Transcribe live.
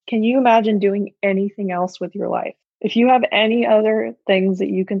Can you imagine doing anything else with your life? If you have any other things that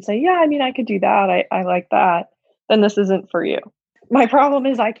you can say, yeah, I mean, I could do that. I like that. Then this isn't for you. My problem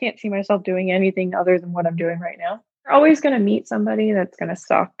is I can't see myself doing anything other than what I'm doing right now. You're always going to meet somebody that's going to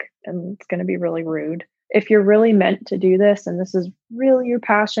suck and it's going to be really rude. If you're really meant to do this and this is really your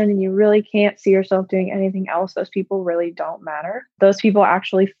passion and you really can't see yourself doing anything else, those people really don't matter. Those people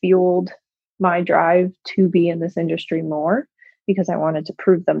actually fueled my drive to be in this industry more because I wanted to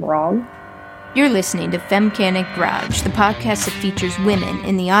prove them wrong. You're listening to Femcanic Garage, the podcast that features women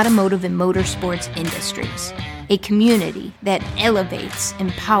in the automotive and motorsports industries. A community that elevates,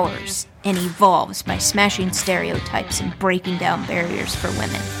 empowers, and evolves by smashing stereotypes and breaking down barriers for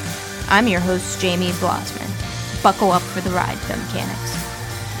women. I'm your host, Jamie Blosman. Buckle up for the ride, Femcanics.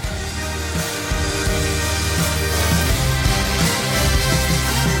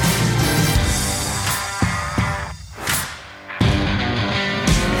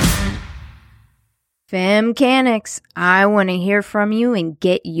 Femcanics, I want to hear from you and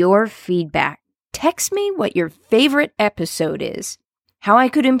get your feedback. Text me what your favorite episode is, how I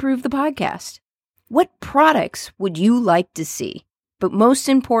could improve the podcast, what products would you like to see, but most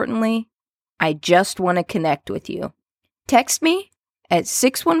importantly, I just want to connect with you. Text me at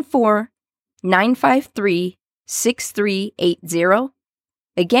 614-953-6380.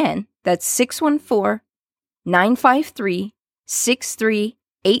 Again, that's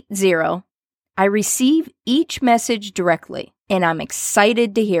 614-953-6380. I receive each message directly, and I'm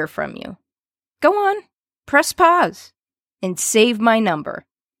excited to hear from you. Go on, press pause, and save my number,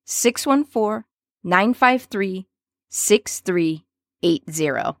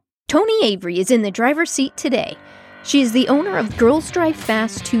 614-953-6380. Toni Avery is in the driver's seat today. She is the owner of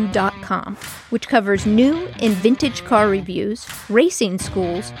GirlsDriveFast2.com, which covers new and vintage car reviews, racing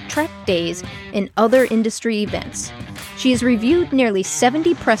schools, track days, and other industry events. She has reviewed nearly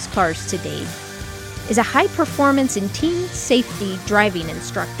 70 press cars to date, is a high-performance and team safety driving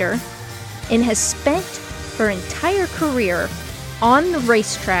instructor, and has spent her entire career on the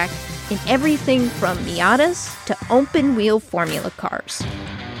racetrack in everything from Miatas to open-wheel formula cars.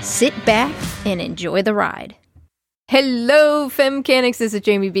 Sit back and enjoy the ride. Hello, Femcanics. This is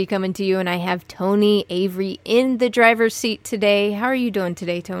Jamie B coming to you, and I have Toni Avery in the driver's seat today. How are you doing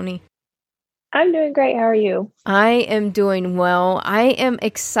today, Toni? I'm doing great. How are you? I am doing well. I am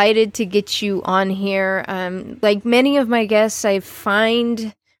excited to get you on here. Like many of my guests, I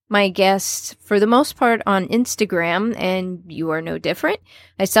find my guests for the most part on Instagram, and you are no different.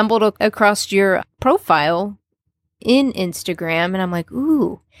 I stumbled across your profile in Instagram, and I'm like,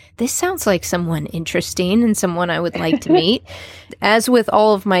 ooh, this sounds like someone interesting and someone I would like to meet. As with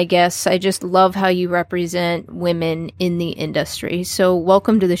all of my guests, I just love how you represent women in the industry. So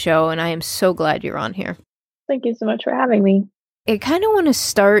welcome to the show, and I am so glad you're on here. Thank you so much for having me. I kind of want to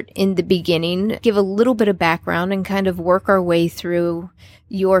start in the beginning, give a little bit of background, and kind of work our way through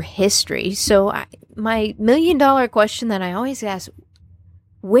your history. So my $1 million question that I always ask,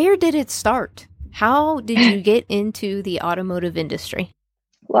 where did it start? How did you get into the automotive industry?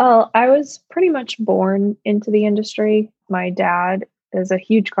 Well, I was pretty much born into the industry. My dad is a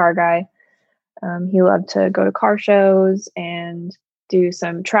huge car guy. He loved to go to car shows and do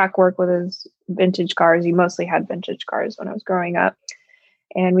some track work with his vintage cars. He mostly had vintage cars when I was growing up.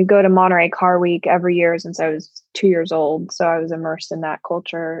 And we go to Monterey Car Week every year since I was 2 years old. So I was immersed in that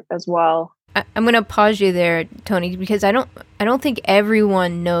culture as well. I'm going to pause you there, Toni, because I don't think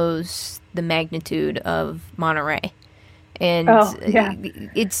everyone knows the magnitude of Monterey. And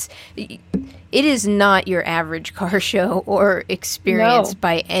it is not your average car show or experience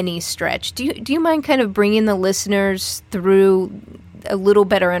by any stretch. Do you mind kind of bringing the listeners through a little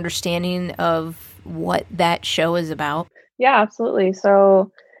better understanding of what that show is about? Yeah, absolutely.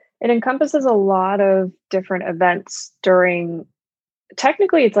 So it encompasses a lot of different events during,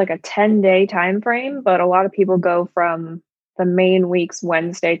 technically it's like a 10-day time frame, but a lot of people go from the main week's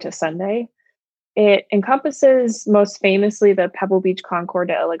Wednesday to Sunday. It encompasses most famously the Pebble Beach Concours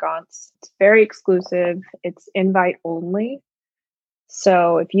d'Elegance. It's very exclusive. It's invite only.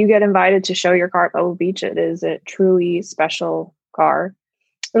 So if you get invited to show your car at Pebble Beach, it is a truly special car.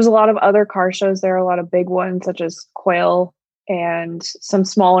 There's a lot of other car shows there, a lot of big ones such as Quail and some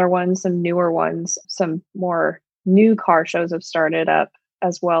smaller ones, some newer ones. Some more new car shows have started up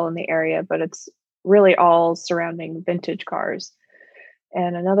as well in the area, but it's really all surrounding vintage cars.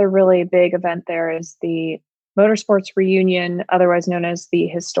 And another really big event there is the Motorsports Reunion, otherwise known as the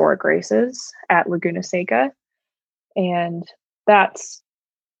Historic Races at Laguna Seca. And that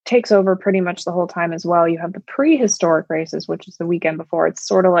takes over pretty much the whole time as well. You have the prehistoric races, which is the weekend before. It's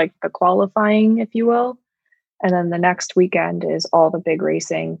sort of like the qualifying, if you will. And then the next weekend is all the big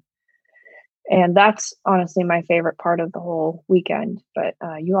racing. And that's honestly my favorite part of the whole weekend. But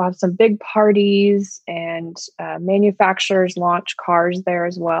you'll have some big parties, and manufacturers launch cars there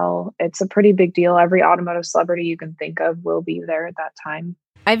as well. It's a pretty big deal. Every automotive celebrity you can think of will be there at that time.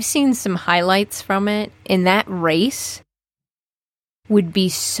 I've seen some highlights from it, and that race would be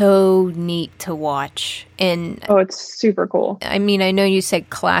so neat to watch. And oh, it's super cool. I mean, I know you said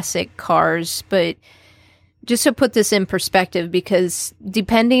classic cars, but just to put this in perspective, because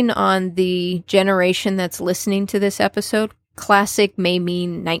depending on the generation that's listening to this episode, classic may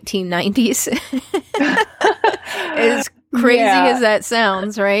mean 1990s. As crazy as that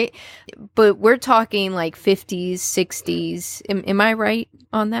sounds, right? But we're talking like 50s, 60s. Am I right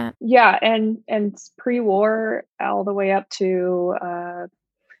on that? Yeah, and pre-war all the way up to,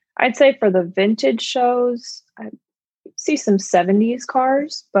 I'd say for the vintage shows, I see some 70s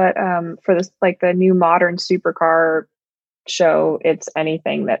cars, but for this, like the new modern supercar show, it's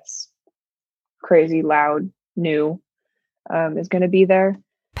anything that's crazy, loud, new is going to be there.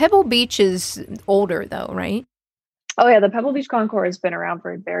 Pebble Beach is older though, right? Oh yeah, the Pebble Beach Concours has been around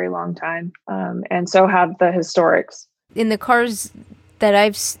for a very long time, and so have the historics. In the cars that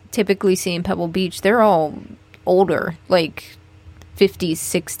I've typically seen in Pebble Beach, they're all older, like 50s,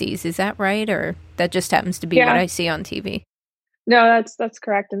 60s. Is that right? Or that just happens to be what I see on TV? No, that's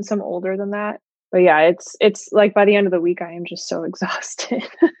correct. And some older than that. But yeah, it's like by the end of the week, I am just so exhausted.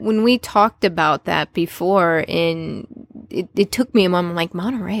 When we talked about that before, and it took me a moment, I'm like,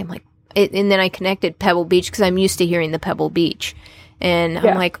 Monterey, I'm like, and then I connected Pebble Beach because I'm used to hearing the Pebble Beach. And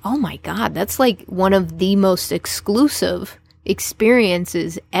I'm like, oh my God, that's like one of the most exclusive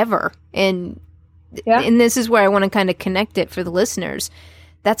experiences ever. And this is where I want to kind of connect it for the listeners.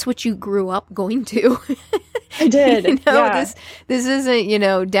 That's what you grew up going to. I did. This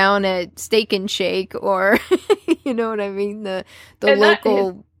isn't, down at Steak and Shake or, you know what I mean? The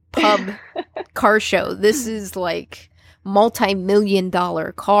local pub car show. This is like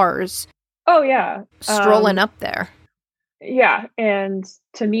multi-million-dollar cars. Oh, yeah. Strolling up there. Yeah. And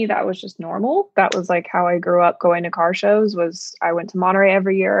to me, that was just normal. That was like how I grew up going to car shows. Was I went to Monterey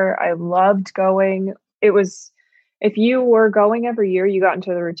every year. I loved going. It was, if you were going every year, you got into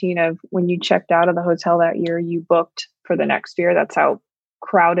the routine of when you checked out of the hotel that year, you booked for the next year. That's how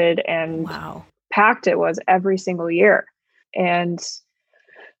crowded and packed it was every single year. And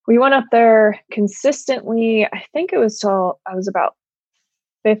we went up there consistently. I think it was till I was about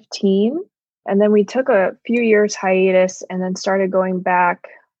 15. And then we took a few years hiatus and then started going back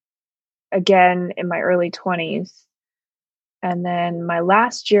again in my early 20s. And then my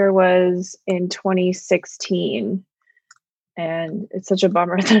last year was in 2016. And it's such a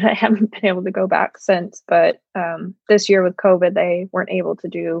bummer that I haven't been able to go back since. But this year with COVID, they weren't able to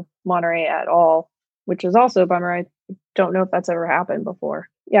do Monterey at all, which was also a bummer. I don't know if that's ever happened before.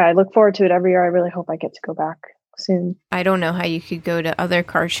 Yeah, I look forward to it every year. I really hope I get to go back soon. I don't know how you could go to other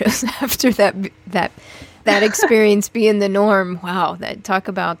car shows after that experience being the norm. Wow, talk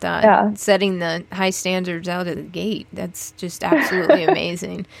about setting the high standards out of the gate. That's just absolutely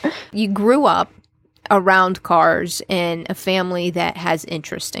amazing. You grew up around cars in a family that has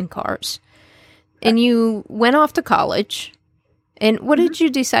interest in cars. And you went off to college. And what did you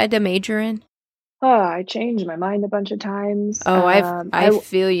decide to major in? Oh, I changed my mind a bunch of times. Oh, I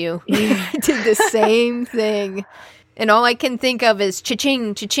feel you. I did the same thing. And all I can think of is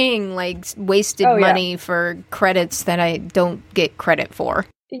cha-ching, cha-ching, like wasted money for credits that I don't get credit for.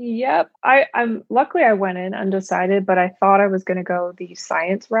 Yep. I'm luckily I went in undecided, but I thought I was going to go the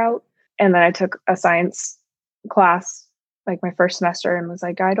science route. And then I took a science class like my first semester and was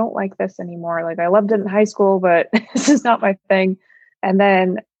like, I don't like this anymore. Like I loved it in high school, but this is not my thing. And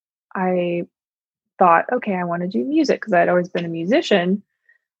then I thought, okay, I want to do music because I'd always been a musician,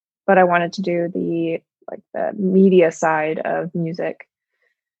 but I wanted to do the media side of music.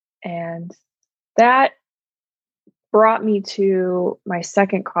 And that brought me to my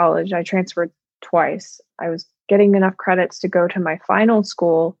second college. I transferred twice. I was getting enough credits to go to my final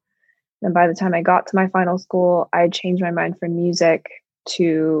school. And by the time I got to my final school, I had changed my mind from music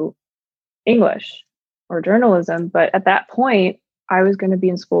to English or journalism. But at that point, I was going to be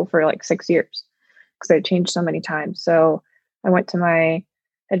in school for like 6 years because I changed so many times. So I went to my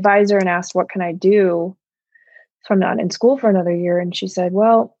advisor and asked, what can I do if I'm not in school for another year? And she said,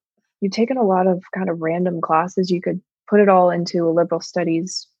 well, you've taken a lot of kind of random classes. You could put it all into a liberal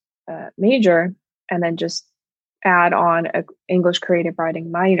studies major and then just add on an English creative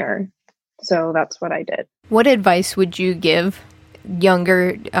writing minor. So that's what I did. What advice would you give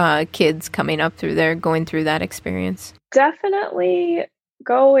younger kids coming up through there, going through that experience? Definitely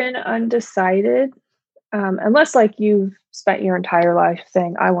go in undecided. Unless like you've spent your entire life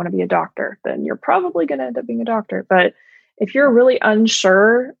saying, I want to be a doctor, then you're probably going to end up being a doctor. But if you're really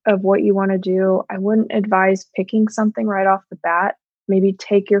unsure of what you want to do, I wouldn't advise picking something right off the bat. Maybe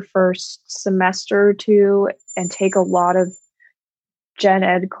take your first semester or two and take a lot of gen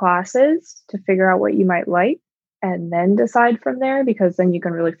ed classes to figure out what you might like, and then decide from there, because then you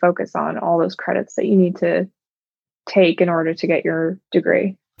can really focus on all those credits that you need to take in order to get your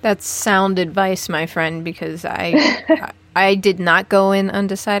degree. That's sound advice, my friend, because I did not go in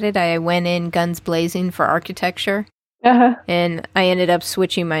undecided. I went in guns blazing for architecture, and I ended up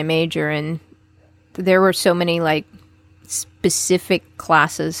switching my major, and there were so many like specific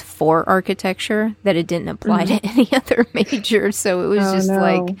classes for architecture that it didn't apply to any other major. So it was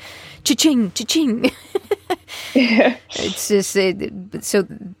like cha-ching, cha-ching. Yeah. It's just so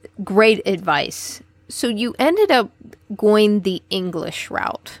great advice. So you ended up going the English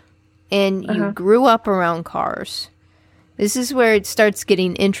route, and you grew up around cars. This is where it starts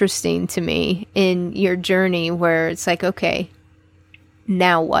getting interesting to me in your journey, where it's like, okay,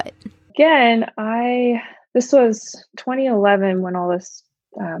 now what? Again, this was 2011 when all this,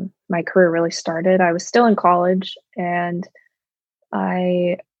 my career really started. I was still in college, and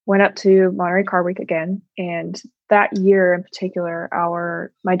I went up to Monterey Car Week again. And that year in particular,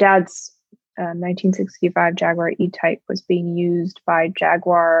 my dad's 1965 Jaguar E-Type was being used by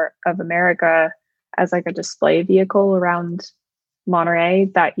Jaguar of America as like a display vehicle around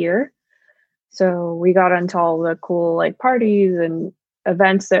Monterey that year. So we got into all the cool like parties and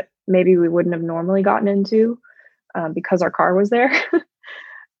events that maybe we wouldn't have normally gotten into because our car was there.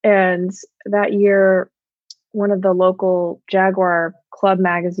 And that year, one of the local Jaguar club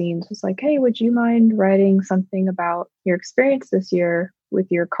magazines was like, hey, would you mind writing something about your experience this year with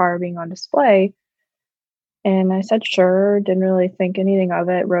your car being on display? And I said, sure, didn't really think anything of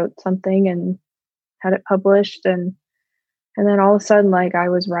it, wrote something and had it published. And then all of a sudden, like I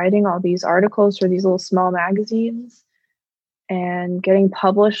was writing all these articles for these little small magazines and getting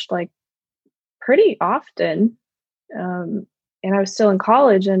published like pretty often. And I was still in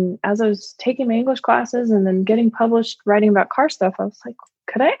college. And as I was taking my English classes and then getting published, writing about car stuff, I was like,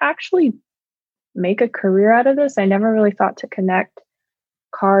 could I actually make a career out of this? I never really thought to connect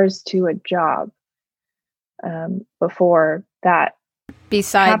cars to a job before that.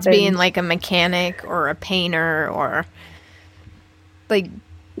 Besides being like a mechanic or a painter, or like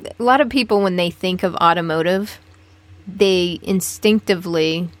a lot of people, when they think of automotive, they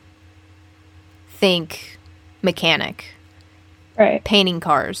instinctively think mechanic. Right. Painting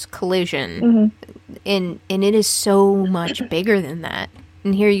cars, collision, and it is so much bigger than that.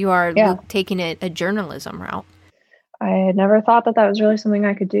 And here you are taking it a journalism route. I had never thought that was really something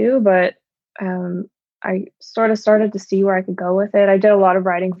I could do, but I sort of started to see where I could go with it. I did a lot of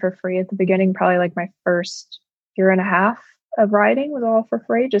writing for free at the beginning, probably like my first year and a half of writing was all for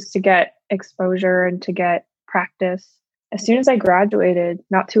free, just to get exposure and to get practice. As soon as I graduated,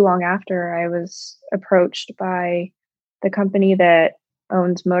 not too long after, I was approached by the company that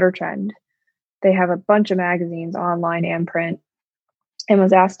owns Motor Trend. They have a bunch of magazines, online and print, and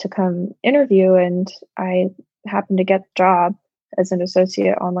was asked to come interview. And I happened to get the job as an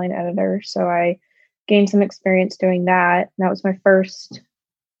associate online editor. So I gained some experience doing that. And that was my first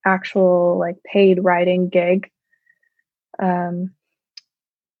actual like paid writing gig,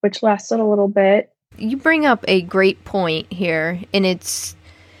 which lasted a little bit. You bring up a great point here, and it's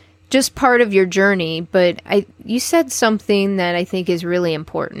just part of your journey, but you said something that I think is really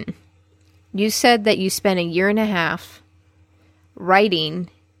important. You said that you spent a year and a half writing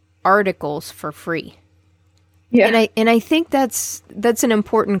articles for free. Yeah. And I think that's an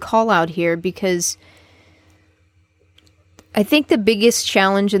important call out here, because I think the biggest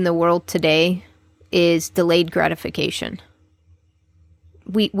challenge in the world today is delayed gratification.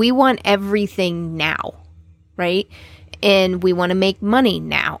 We want everything now, right? And we want to make money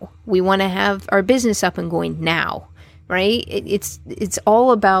now. We want to have our business up and going now, right? It's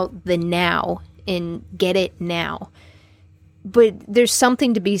all about the now and get it now. But there's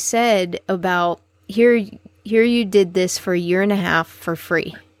something to be said about here you did this for a year and a half for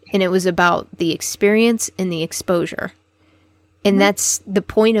free. And it was about the experience and the exposure. And that's the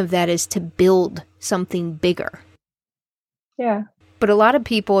point of that, is to build something bigger. Yeah. But a lot of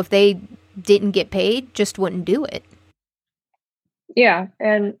people, if they didn't get paid, just wouldn't do it. Yeah.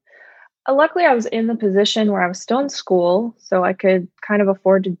 And luckily I was in the position where I was still in school, so I could kind of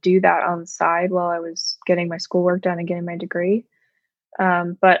afford to do that on the side while I was getting my schoolwork done and getting my degree.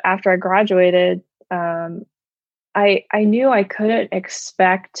 But after I graduated, I knew I couldn't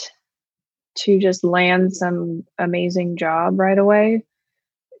expect to just land some amazing job right away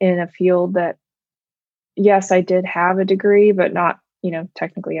in a field that yes, I did have a degree, but not,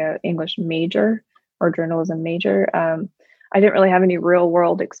 technically a English major or journalism major. I didn't really have any real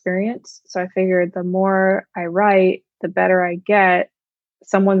world experience. So I figured the more I write, the better I get.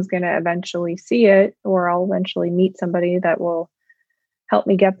 Someone's going to eventually see it, or I'll eventually meet somebody that will help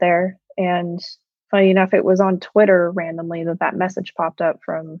me get there. And funny enough, it was on Twitter randomly that message popped up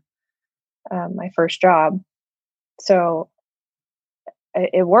from my first job. So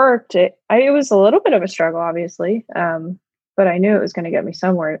it worked. It was a little bit of a struggle, obviously, but I knew it was going to get me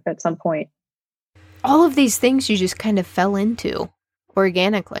somewhere at some point. All of these things you just kind of fell into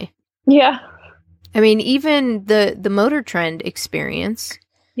organically. Yeah. I mean, even the Motor Trend experience.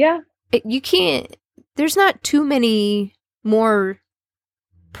 Yeah. You can't, there's not too many more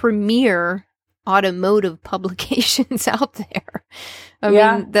premier automotive publications out there. I mean,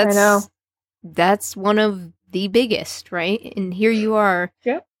 I know. That's one of the biggest, right? And here you are.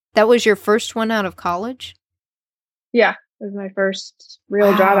 Yep. That was your first one out of college? Yeah. It was my first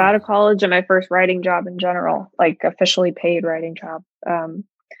real job out of college and my first writing job in general, like officially paid writing job.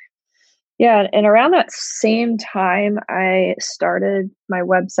 Yeah. And around that same time, I started my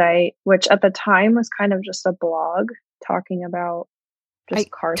website, which at the time was kind of just a blog talking about just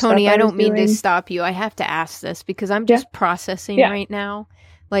car stuff. Toni, I don't mean to stop you. I have to ask this because I'm just processing right now.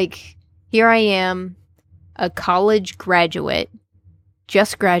 Like, here I am, a college graduate,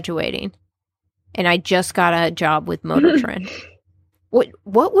 just graduating, and I just got a job with Motor Trend. What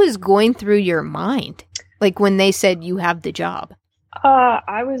was going through your mind? Like when they said you have the job?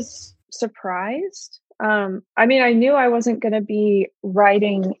 I was surprised. I mean, I knew I wasn't going to be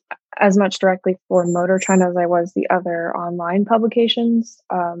writing as much directly for Motor Trend as I was the other online publications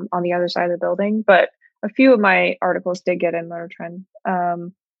on the other side of the building, but a few of my articles did get in Motor Trend.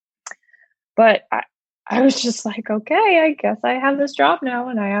 But I was just like, okay, I guess I have this job now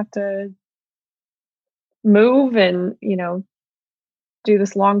and I have to move and, do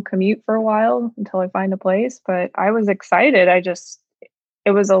this long commute for a while until I find a place. But I was excited.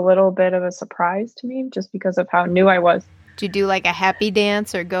 It was a little bit of a surprise to me just because of how new I was. Did you do like a happy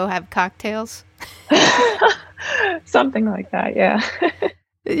dance or go have cocktails? Something like that, yeah.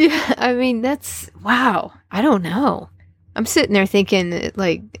 Yeah, I mean, wow. I don't know. I'm sitting there thinking,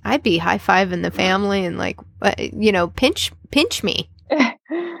 like, I'd be high-fiving the family and, like, pinch me.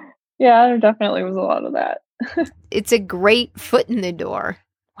 Yeah, there definitely was a lot of that. It's a great foot in the door.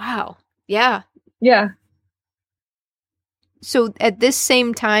 Wow. Yeah. Yeah. So at this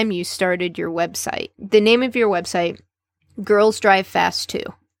same time, you started your website. The name of your website, Girls Drive Fast Too.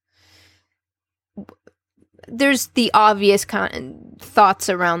 There's the obvious thoughts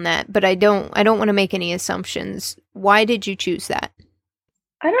around that, but I don't want to make any assumptions. Why did you choose that?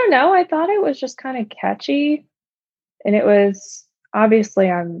 I don't know. I thought it was just kind of catchy, and it was obviously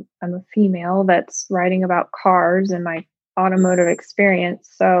I'm a female that's writing about cars and my automotive experience.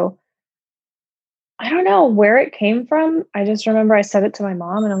 So I don't know where it came from. I just remember I said it to my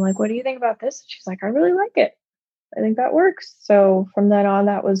mom and I'm like, what do you think about this? She's like, I really like it. I think that works. So from then on,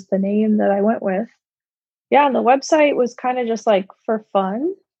 that was the name that I went with. Yeah, and the website was kind of just like for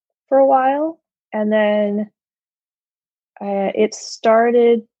fun for a while. And then it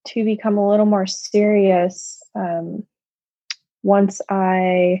started to become a little more serious once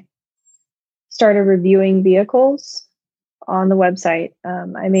I started reviewing vehicles on the website.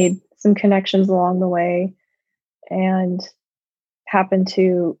 I made some connections along the way and happened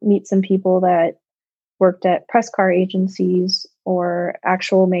to meet some people that worked at press car agencies or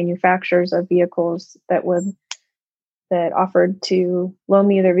actual manufacturers of vehicles that offered to loan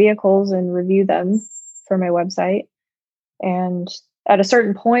me their vehicles and review them for my website. And at a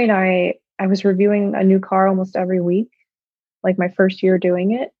certain point, I was reviewing a new car almost every week, like my first year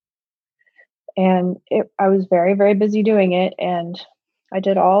doing it. And I was very, very busy doing it. And I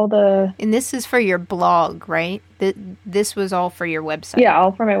did all the... And this is for your blog, right? This was all for your website? Yeah,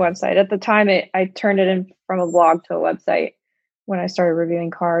 all for my website. At the time, I turned it in from a blog to a website when I started reviewing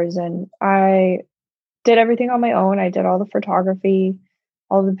cars. And I did everything on my own. I did all the photography,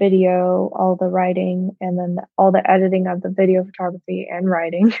 all the video, all the writing, and then all the editing of the video photography and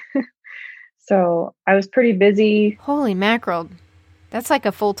writing. So I was pretty busy. Holy mackerel. That's like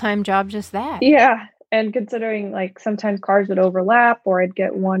a full-time job, just that. Yeah. And considering like sometimes cars would overlap or I'd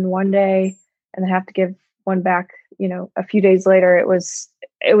get one day and then have to give one back, a few days later, it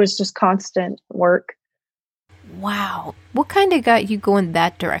was just constant work. Wow. What kind of got you going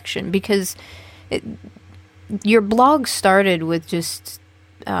that direction? Because your blog started with just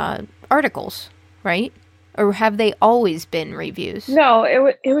articles, right? Or have they always been reviews? No,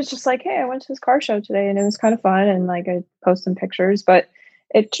 it was just like, hey, I went to this car show today and it was kind of fun. And like I post some pictures, but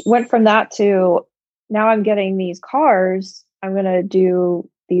it went from that to now I'm getting these cars, I'm going to do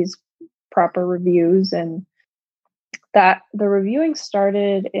these proper reviews. And that the reviewing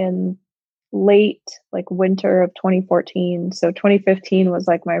started in late like winter of 2014. So 2015 was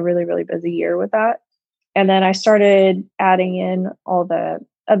like my really, really busy year with that. And then I started adding in all the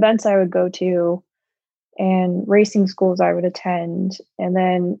events I would go to and racing schools I would attend. And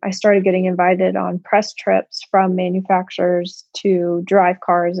then I started getting invited on press trips from manufacturers to drive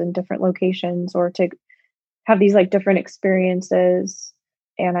cars in different locations or to have these like different experiences.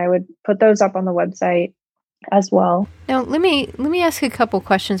 And I would put those up on the website as well. Now, let me ask a couple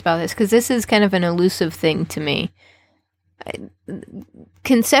questions about this, because this is kind of an elusive thing to me.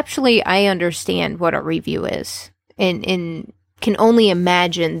 Conceptually, I understand what a review is, and can only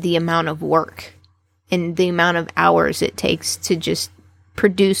imagine the amount of work and the amount of hours it takes to just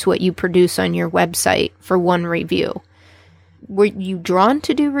produce what you produce on your website for one review. Were you drawn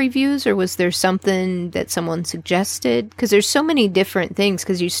to do reviews, or was there something that someone suggested? Because there's so many different things,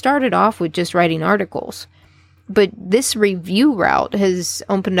 because you started off with just writing articles. But this review route has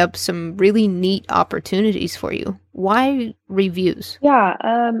opened up some really neat opportunities for you. Why reviews?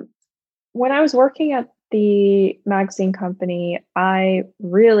 Yeah. When I was working at the magazine company, I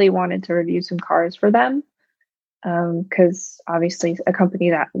really wanted to review some cars for them. Because obviously a company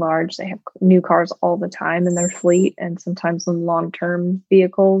that large, they have new cars all the time in their fleet and sometimes some long-term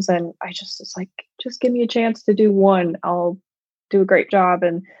vehicles. And I just was like, just give me a chance to do one. I'll do a great job.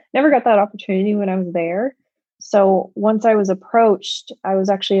 And never got that opportunity when I was there. So once I was approached, I was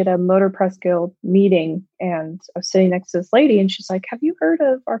actually at a Motor Press Guild meeting and I was sitting next to this lady and she's like, have you heard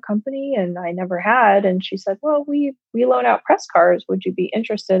of our company? And I never had. And she said, well, we loan out press cars. Would you be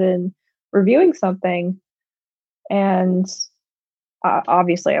interested in reviewing something? And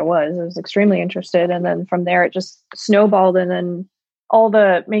obviously I was extremely interested. And then from there, it just snowballed. And then all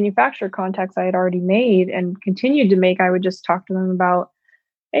the manufacturer contacts I had already made and continued to make, I would just talk to them about,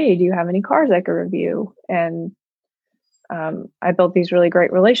 hey, do you have any cars I could review? And I built these really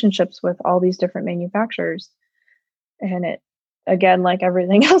great relationships with all these different manufacturers. And it, again, like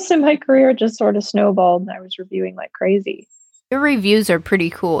everything else in my career, just sort of snowballed and I was reviewing like crazy. Your reviews are pretty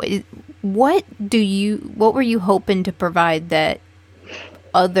cool. What were you hoping to provide that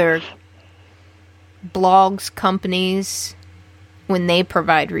other blogs, companies, when they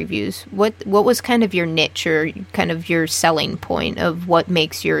provide reviews, what was kind of your niche or kind of your selling point of what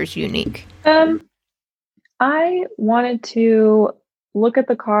makes yours unique? I wanted to look at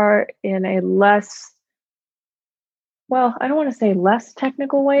the car in a less, well, I don't want to say less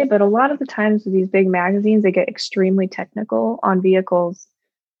technical way, but a lot of the times with these big magazines, they get extremely technical on vehicles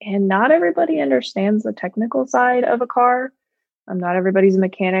and not everybody understands the technical side of a car. Not everybody's a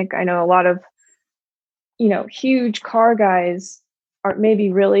mechanic. I know a lot of, huge car guys are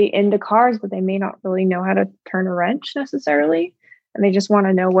maybe really into cars, but they may not really know how to turn a wrench necessarily. And they just want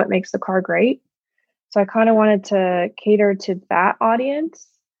to know what makes the car great. So I kind of wanted to cater to that audience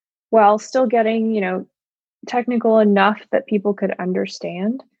while still getting, technical enough that people could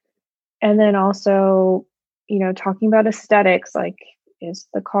understand. And then also, talking about aesthetics, like, is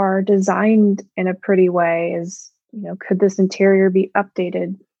the car designed in a pretty way? Could this interior be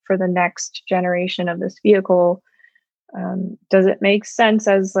updated for the next generation of this vehicle? Does it make sense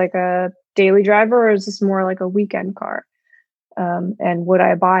as like a daily driver, or is this more like a weekend car? And would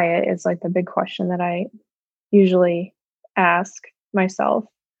I buy it is like the big question that I usually ask myself.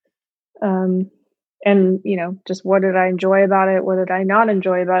 And just what did I enjoy about it? What did I not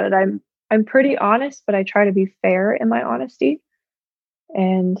enjoy about it? I'm pretty honest, but I try to be fair in my honesty.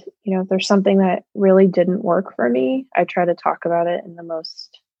 And, if there's something that really didn't work for me, I try to talk about it in the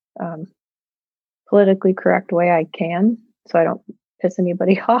most politically correct way I can, so I don't piss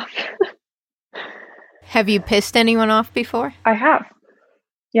anybody off. Have you pissed anyone off before? I have,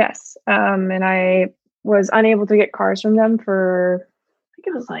 yes. And I was unable to get cars from them for, I think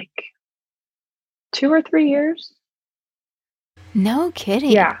it was like 2 or 3 years. No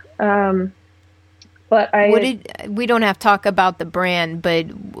kidding. Yeah. But we don't have to talk about the brand, but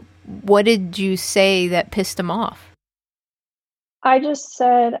what did you say that pissed them off? I just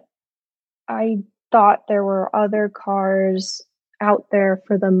said I thought there were other cars out there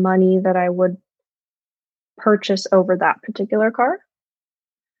for the money that I would purchase over that particular car.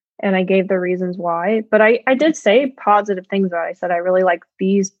 And I gave the reasons why. But I did say positive things about it. I said I really like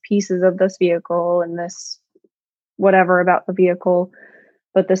these pieces of this vehicle and this whatever about the vehicle.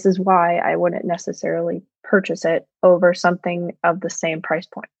 But this is why I wouldn't necessarily purchase it over something of the same price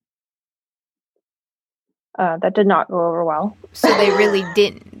point. That did not go over well. So they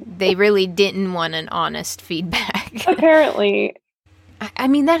really didn't want an honest feedback. Apparently. I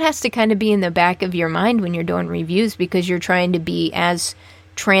mean, that has to kind of be in the back of your mind when you're doing reviews, because you're trying to be as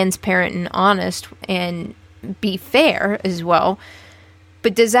transparent and honest and be fair as well.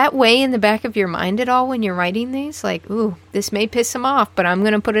 But does that weigh in the back of your mind at all when you're writing these? Like, ooh, this may piss them off, but I'm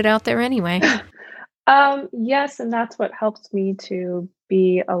going to put it out there anyway. Yes, and that's what helps me to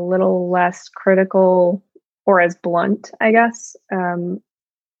be a little less critical or as blunt, I guess.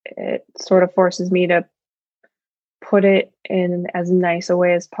 It sort of forces me to put it in as nice a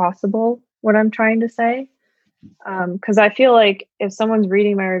way as possible, what I'm trying to say. Because I feel like if someone's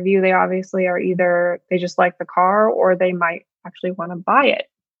reading my review, they obviously are either they just like the car or they might actually want to buy it.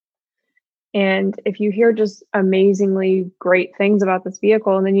 And if you hear just amazingly great things about this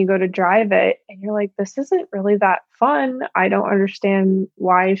vehicle and then you go to drive it and you're like, this isn't really that fun. I don't understand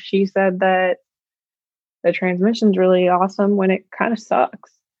why she said that the transmission's really awesome when it kind of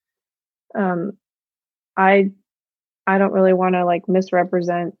sucks. I don't really want to like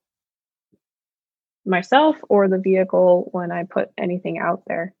misrepresent myself or the vehicle when I put anything out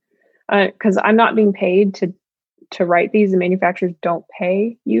there. Because I'm not being paid to write these. The manufacturers don't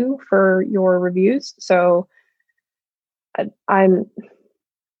pay you for your reviews. So I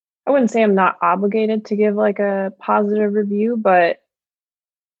wouldn't say I'm not obligated to give like a positive review, but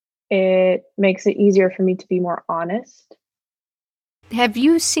it makes it easier for me to be more honest. Have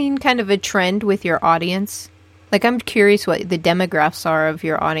you seen kind of a trend with your audience? Like, I'm curious what the demographics are of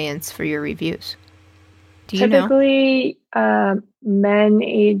your audience for your reviews. Do you know? Typically, men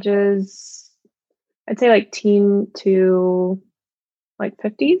ages, I'd say like teen to like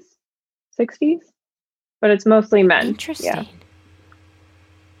 50s, 60s, but it's mostly men. Interesting. Yeah.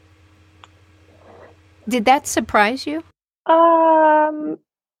 Did that surprise you?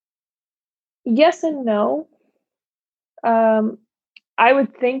 Yes and no. I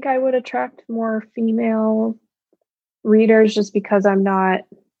would think I would attract more female readers just because I'm not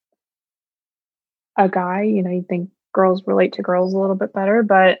a guy. You know, you think girls relate to girls a little bit better,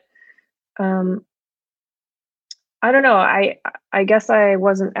 but I don't know. I guess I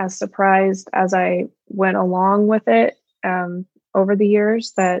wasn't as surprised as I went along with it over the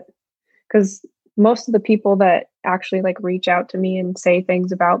years, that because most of the people that actually like reach out to me and say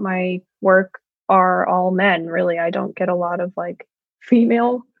things about my work are all men. Really, I don't get a lot of like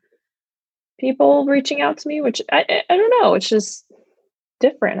female people reaching out to me, which I don't know. It's just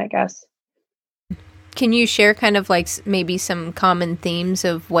different, I guess. Can you share kind of like maybe some common themes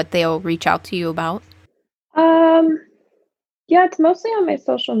of what they'll reach out to you about? Yeah, it's mostly on my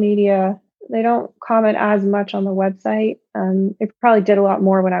social media. They don't comment as much on the website. It probably did a lot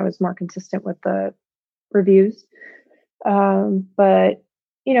more when I was more consistent with the reviews. But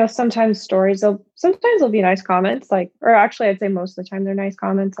you know, sometimes there'll be nice comments, like, or actually I'd say most of the time they're nice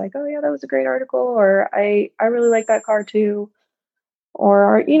comments like, oh yeah, that was a great article, or I really like that car too.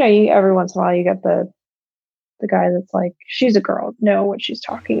 Or, you know, every once in a while you get the guy that's like, she's a girl, know what she's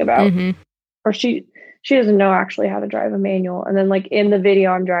talking about. Mm-hmm. Or she doesn't know actually how to drive a manual. And then like in the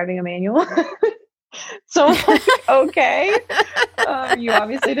video, I'm driving a manual. So I'm like, okay, you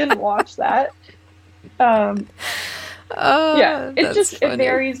obviously didn't watch that. Yeah, it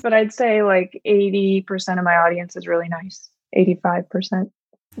varies, but I'd say like 80% of my audience is really nice. 85%.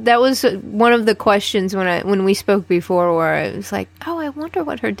 That was one of the questions when we spoke before, where I was like, oh, I wonder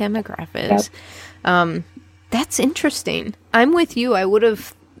what her demographic is. Yep. That's interesting. I'm with you. I would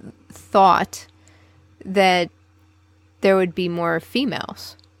have thought that there would be more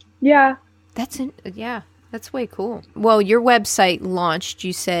females. Yeah. That's way cool. Well, your website launched,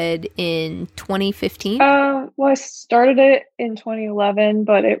 you said, in 2015? Well, I started it in 2011,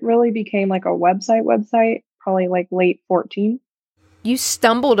 but it really became like a website, probably like late 14. You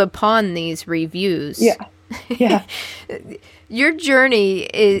stumbled upon these reviews. Yeah. Your journey,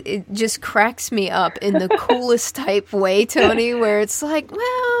 it just cracks me up in the coolest type way, Toni, where it's like,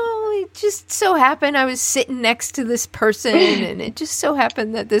 well, it just so happened I was sitting next to this person, and it just so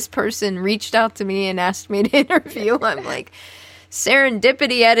happened that this person reached out to me and asked me to interview. I'm like,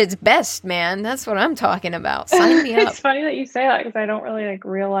 serendipity at its best, man. That's what I'm talking about. Sign me up. It's funny that you say that, because I don't really like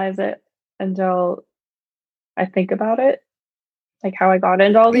realize it until I think about it, like how I got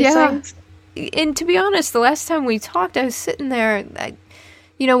into all these things. And to be honest, the last time we talked, I was sitting there,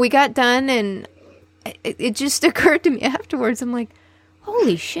 we got done, and it just occurred to me afterwards. I'm like,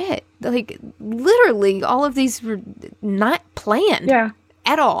 holy shit. Like, literally, all of these were not planned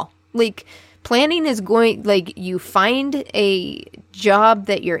at all. Like, planning is going, like, you find a job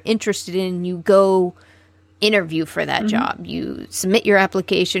that you're interested in, you go interview for that job. You submit your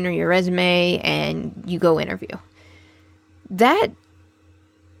application or your resume, and you go interview. That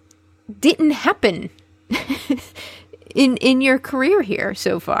didn't happen. in your career here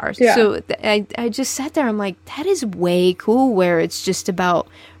so far. Yeah. So I just sat there. I'm like, that is way cool. Where it's just about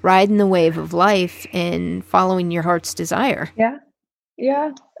riding the wave of life and following your heart's desire. Yeah.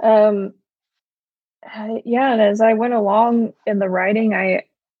 Yeah. Um, yeah. And as I went along in the writing, I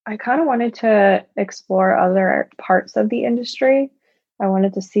kind of wanted to explore other parts of the industry. I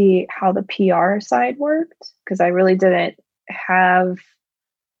wanted to see how the PR side worked because I really didn't have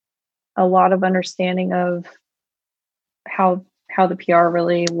a lot of understanding of how the PR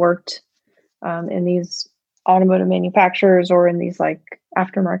really worked in these automotive manufacturers or in these like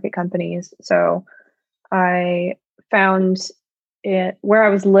aftermarket companies. So I found it where I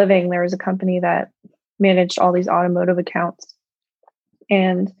was living, there was a company that managed all these automotive accounts.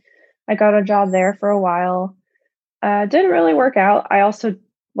 And I got a job there for a while. Didn't really work out. I also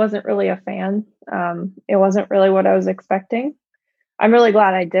wasn't really a fan. It wasn't really what I was expecting. I'm really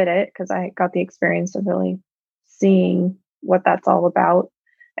glad I did it because I got the experience of really seeing what that's all about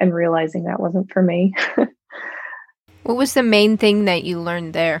and realizing that wasn't for me. What was the main thing that you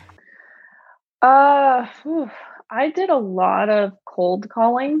learned there? I did a lot of cold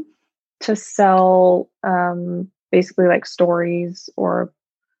calling to sell basically like stories or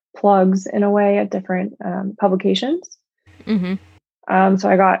plugs in a way at different publications. Mm-hmm. So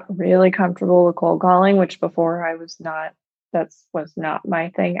I got really comfortable with cold calling, which before I was not, that was not my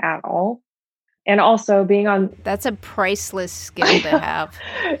thing at all. And also being on... That's a priceless skill to have.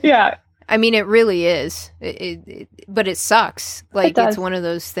 Yeah. I mean, it really is. But it sucks. Like, it's one of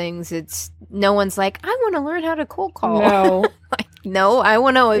those things. It's no one's like, I want to learn how to cold call. No. Like, no, I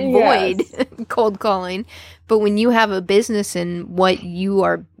want to avoid cold calling. But when you have a business and what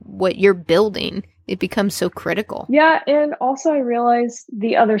you're building, it becomes so critical. Yeah. And also I realized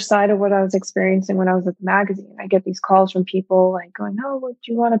the other side of what I was experiencing when I was at the magazine. I get these calls from people like going, oh,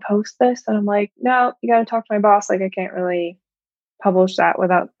 do you want to post this? And I'm like, no, you got to talk to my boss. Like, I can't really publish that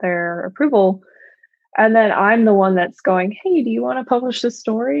without their approval. And then I'm the one that's going, hey, do you want to publish this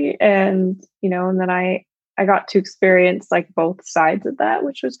story? And, and then I got to experience like both sides of that,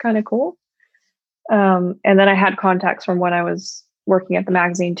 which was kind of cool. And then I had contacts from when I was working at the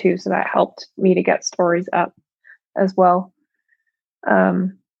magazine too. So that helped me to get stories up as well. But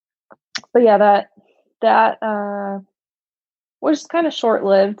yeah, that was kind of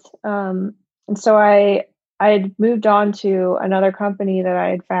short-lived. And so I had moved on to another company that I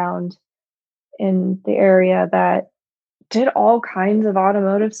had found in the area that did all kinds of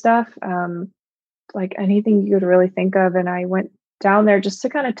automotive stuff, like anything you could really think of. And I went down there just to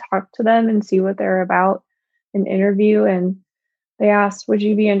kind of talk to them and see what they're about, and interview. And they asked, would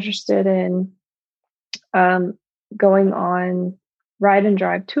you be interested in going on ride and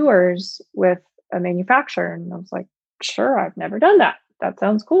drive tours with a manufacturer? And I was like, sure, I've never done that. That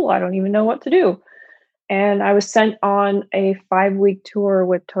sounds cool. I don't even know what to do. And I was sent on a 5-week tour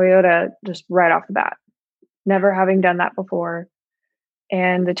with Toyota just right off the bat, never having done that before.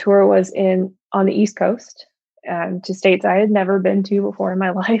 And the tour was on the East Coast, to states I had never been to before in my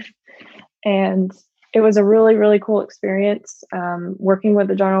life. And it was a really, really cool experience. Working with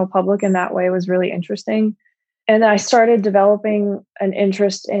the general public in that way was really interesting. And I started developing an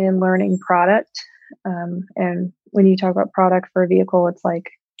interest in learning product. And when you talk about product for a vehicle, it's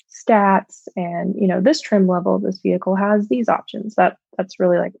like stats and, this trim level, this vehicle has these options. That's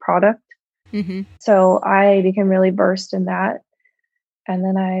really like product. Mm-hmm. So I became really versed in that. And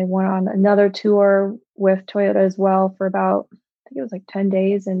then I went on another tour with Toyota as well for about, I think it was like 10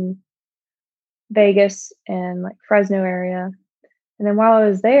 days in Vegas and like Fresno area. And then while I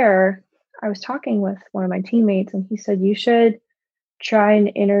was there, I was talking with one of my teammates, and he said, you should try an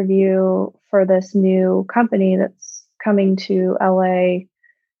interview for this new company that's coming to LA.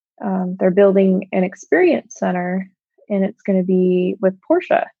 They're building an experience center, and it's going to be with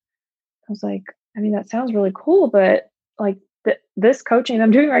Porsche. I was like, I mean, that sounds really cool, but like this coaching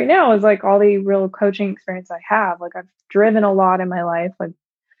I'm doing right now is like all the real coaching experience I have. Like, I've driven a lot in my life, like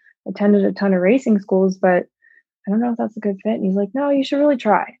attended a ton of racing schools, but I don't know if that's a good fit. And he's like, no, you should really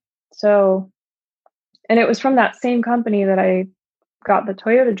try. So, and it was from that same company that I got the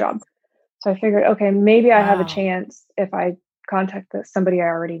Toyota job. So I figured, okay, maybe I have a chance if I contact somebody I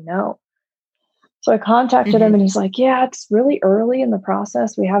already know. So I contacted him, and he's like, yeah, it's really early in the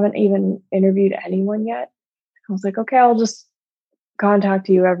process. We haven't even interviewed anyone yet. I was like, okay, I'll just contact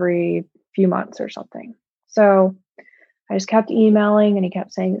you every few months or something. So I just kept emailing, and he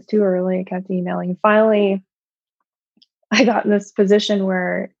kept saying it's too early. I kept emailing. And finally, I got in this position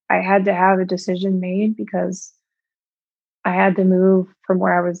where I had to have a decision made because I had to move from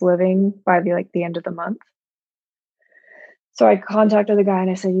where I was living by the end of the month. So I contacted the guy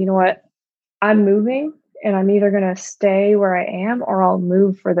and I said, you know what? I'm moving, and I'm either going to stay where I am or I'll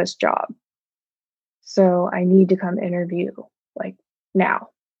move for this job. So I need to come interview like now.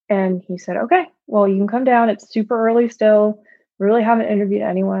 And he said, okay, well, you can come down. It's super early still. Really haven't interviewed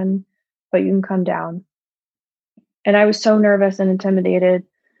anyone, but you can come down. And I was so nervous and intimidated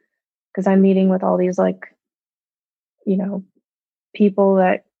because I'm meeting with all these like, people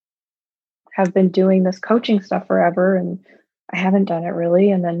that have been doing this coaching stuff forever. And I haven't done it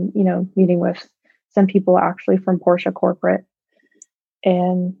really. And then, meeting with some people actually from Porsche corporate.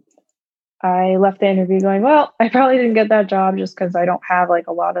 And I left the interview going, well, I probably didn't get that job just because I don't have like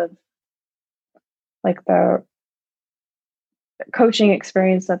a lot of like the coaching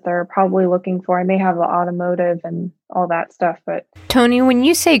experience that they're probably looking for. I may have the automotive and all that stuff, but Toni, when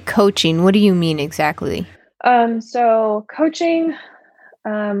you say coaching, what do you mean exactly? So coaching,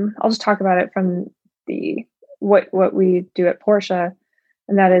 I'll just talk about it from the what we do at Porsche,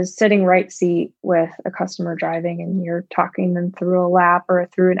 and that is sitting right seat with a customer driving, and you're talking them through a lap or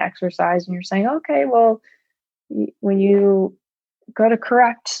through an exercise, and you're saying, okay, well, when you go to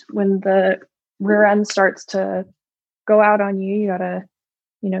correct, when the rear end starts to go out on you, you gotta,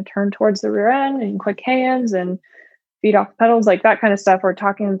 turn towards the rear end and quick hands and feet off pedals, like that kind of stuff. We're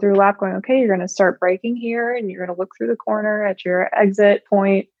talking them through a lap going, okay, you're going to start braking here and you're going to look through the corner at your exit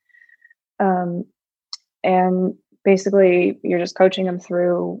point. And basically you're just coaching them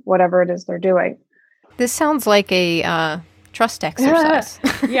through whatever it is they're doing. This sounds like a trust exercise.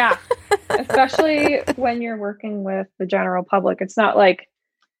 Yeah. Especially when you're working with the general public. It's not like,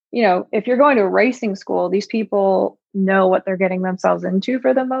 if you're going to racing school, these people know what they're getting themselves into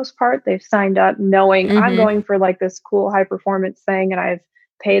for the most part. They've signed up knowing I'm going for like this cool high performance thing, and I've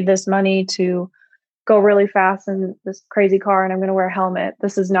paid this money to go really fast in this crazy car, and I'm going to wear a helmet.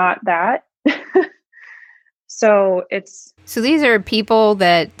 This is not that. So these are people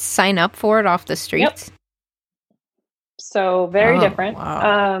that sign up for it off the streets? Yep. So very different.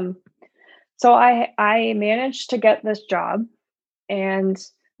 Wow. So I managed to get this job, and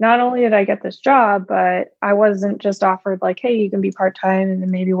not only did I get this job, but I wasn't just offered like, hey, you can be part-time and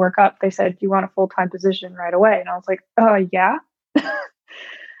then maybe work up. They said, do you want a full-time position right away? And I was like, yeah.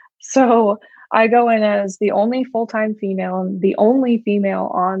 So I go in as the only full-time female and the only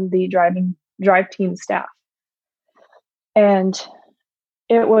female on the drive team staff. And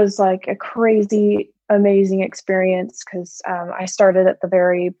it was like a crazy, amazing experience because I started at the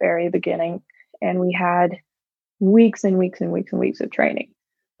very, very beginning, and we had weeks and weeks and weeks and weeks of training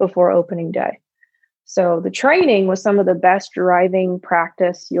before opening day. So the training was some of the best driving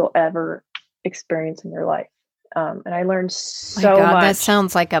practice you'll ever experience in your life. And I learned so much. That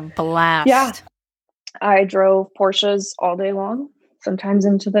sounds like a blast. Yeah. I drove Porsches all day long, sometimes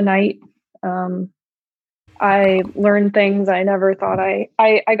into the night. I learned things I never thought I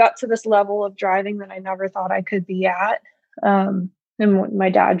got to this level of driving that I never thought I could be at. And when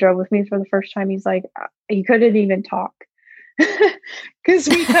my dad drove with me for the first time, he's like, he couldn't even talk. Because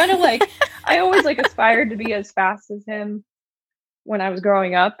we kind of like, I always like aspired to be as fast as him when I was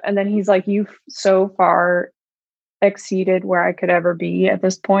growing up. And then he's like, you've so far exceeded where I could ever be at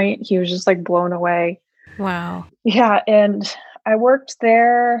this point. He was just like blown away. Wow. Yeah. And I worked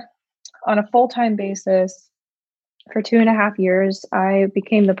there on a full-time basis for 2.5 years. I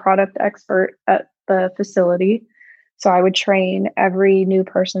became the product expert at the facility. So I would train every new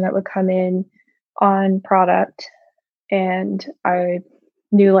person that would come in on product. And I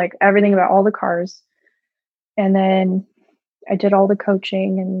knew like everything about all the cars. And then I did all the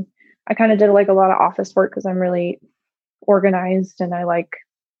coaching, and I kind of did like a lot of office work because I'm really organized and I like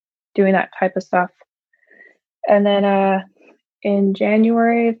doing that type of stuff. And then in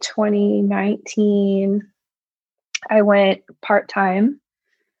January of 2019, I went part-time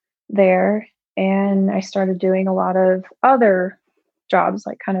there, and I started doing a lot of other jobs,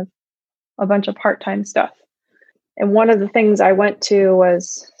 like kind of a bunch of part-time stuff. And one of the things I went to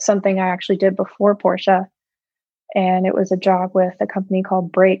was something I actually did before Porsche. And it was a job with a company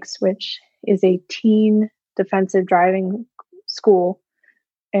called Brakes, which is a teen defensive driving school.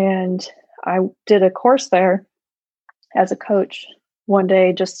 And I did a course there as a coach one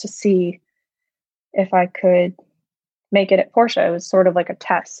day just to see if I could make it at Porsche. It was sort of like a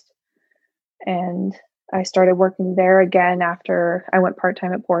test. And I started working there again after I went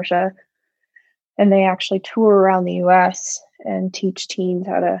part-time at Porsche. And they actually tour around the US and teach teens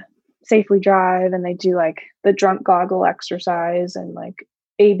how to safely drive. And they do like the drunk goggle exercise and like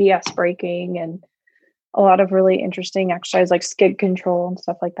ABS braking and a lot of really interesting exercise like skid control and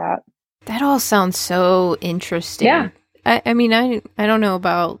stuff like that. That all sounds so interesting. Yeah. I mean, I don't know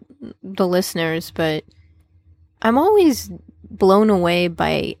about the listeners, but I'm always blown away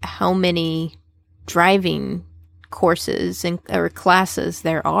by how many driving courses or classes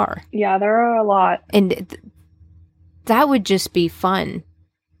there are. Yeah, there are a lot. And that would just be fun.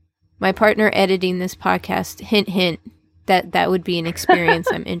 My partner editing this podcast, hint, hint, that would be an experience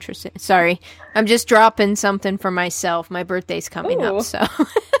I'm interested in. Sorry, I'm just dropping something for myself. My birthday's coming up, so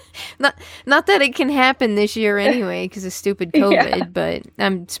not that it can happen this year anyway because of stupid COVID, but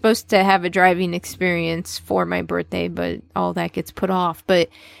I'm supposed to have a driving experience for my birthday, but all that gets put off. But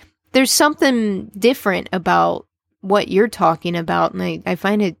there's something different about what you're talking about, and I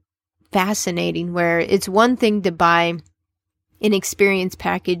find it fascinating where it's one thing to buy an experience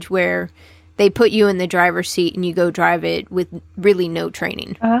package where they put you in the driver's seat and you go drive it with really no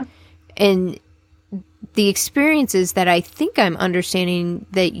training. Uh-huh. And the experiences that I think I'm understanding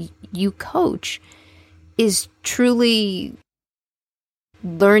that you coach is truly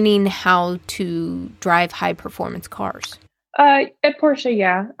learning how to drive high performance cars. At Porsche,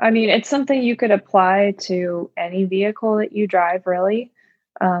 yeah. I mean, it's something you could apply to any vehicle that you drive, really.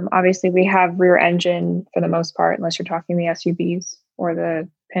 Obviously, we have rear engine for the most part, unless you're talking the SUVs or the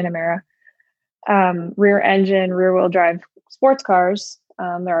Panamera. Rear engine, rear wheel drive sports cars.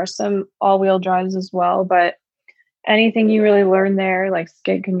 There are some all wheel drives as well, but anything you really learn there, like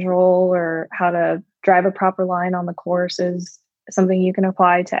skid control or how to drive a proper line on the course, is something you can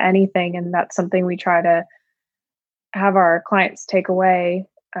apply to anything. And that's something we try to have our clients take away.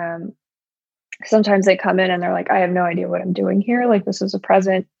 Sometimes they come in and they're like, I have no idea what I'm doing here. Like, this is a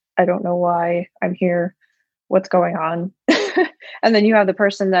present. I don't know why I'm here. What's going on? And then you have the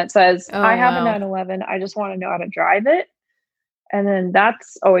person that says, I have a 911. I just want to know how to drive it. And then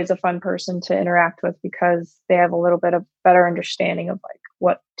that's always a fun person to interact with because they have a little bit of better understanding of like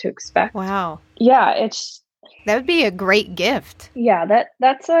what to expect. Wow. Yeah, that would be a great gift. Yeah,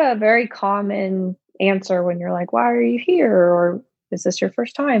 that's a very common answer when you're like, why are you here? Or is this your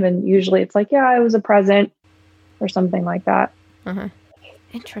first time? And usually it's like, yeah, it was a present or something like that. Uh-huh.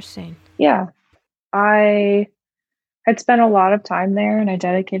 Interesting. Yeah. I had spent a lot of time there and I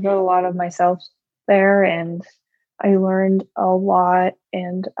dedicated a lot of myself there, and I learned a lot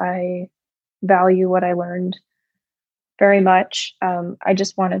and I value what I learned very much. I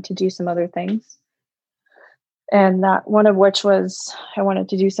just wanted to do some other things. And that one of which was I wanted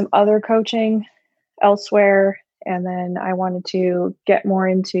to do some other coaching elsewhere. And then I wanted to get more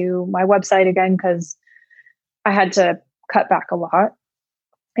into my website again because I had to cut back a lot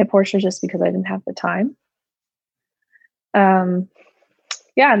at Porsche just because I didn't have the time.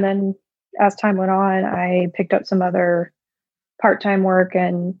 And then as time went on, I picked up some other part-time work,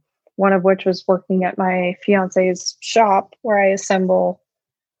 and one of which was working at my fiance's shop where I assemble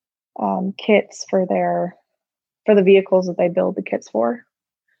kits for the vehicles that they build the kits for.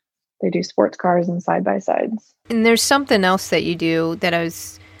 They do sports cars and side-by-sides. And there's something else that you do that I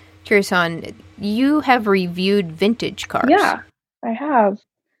was curious on. You have reviewed vintage cars. Yeah, I have.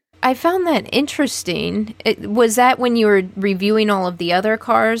 I found that interesting. Was that when you were reviewing all of the other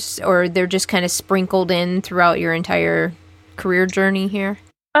cars, or they're just kind of sprinkled in throughout your entire career journey here?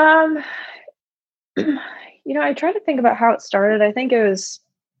 I try to think about how it started. I think it was,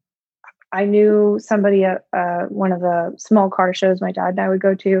 I knew somebody at one of the small car shows my dad and I would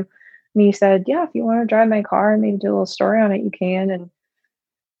go to, and he said, yeah, if you want to drive my car and maybe do a little story on it, you can.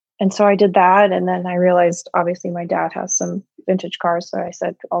 And so I did that. And then I realized, obviously, my dad has some vintage cars. So I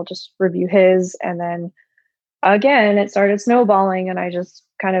said, I'll just review his. And then again, it started snowballing. And I just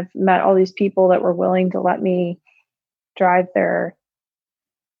kind of met all these people that were willing to let me drive their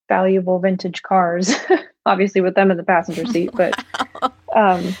valuable vintage cars, obviously with them in the passenger seat. But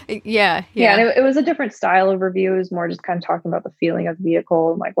yeah. And it was a different style of review. It was more just kind of talking about the feeling of the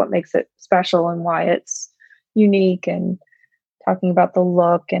vehicle and like what makes it special and why it's unique, and talking about the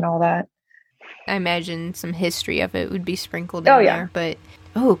look and all that. I imagine some history of it would be sprinkled in there. But,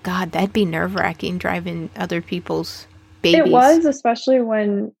 oh, God, that'd be nerve-wracking driving other people's babies. It was, especially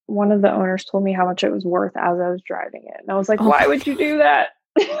when one of the owners told me how much it was worth as I was driving it. And I was like, why would you do that?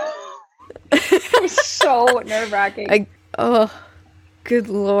 It was so nerve-wracking. Good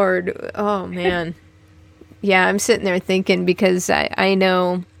Lord. Oh, man. Yeah, I'm sitting there thinking, because I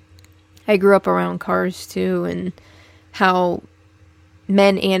know I grew up around cars, too, and how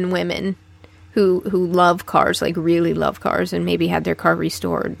men and women who love cars, like really love cars, and maybe had their car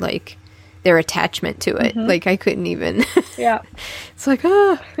restored, like their attachment to it. Mm-hmm. Like I couldn't even. Yeah. It's like,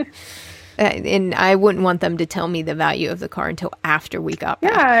 and I wouldn't want them to tell me the value of the car until after we got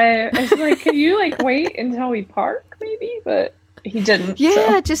back. Yeah. I was like, can you like wait until we park maybe? But he didn't. Yeah.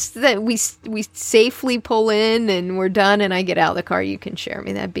 So. Just that we safely pull in and we're done and I get out of the car. You can share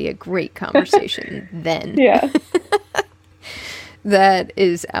me. That'd be a great conversation then. Yeah. That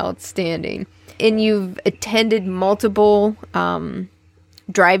is outstanding. and you've attended multiple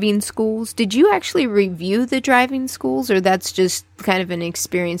driving schools. Did you actually review the driving schools, or that's just kind of an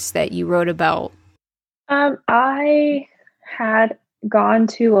experience that you wrote about? I had gone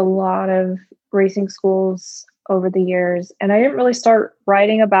to a lot of racing schools over the years, and I didn't really start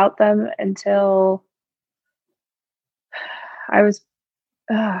writing about them until I was,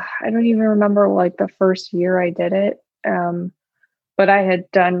 I don't even remember like the first year I did it. But I had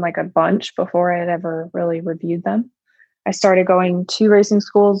done like a bunch before I had ever really reviewed them. I started going to racing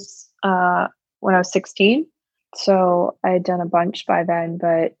schools when I was 16. So I had done a bunch by then,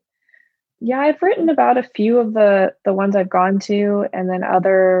 but yeah, I've written about a few of the ones I've gone to, and then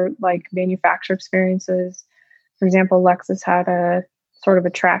other like manufacturer experiences. For example, Lexus had a sort of a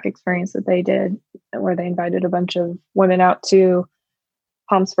track experience that they did where they invited a bunch of women out to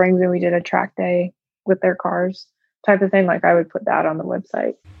Palm Springs and we did a track day with their cars type of thing. Like I would put that on the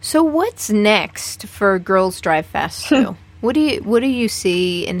website. So what's next for Girls Drive Fast 2? What do you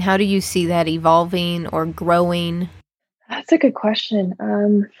see, and how do you see that evolving or growing? That's a good question.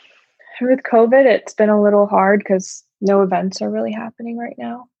 With COVID, it's been a little hard because no events are really happening right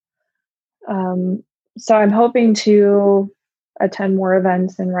now. So I'm hoping to attend more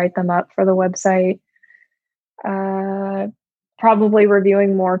events and write them up for the website. Probably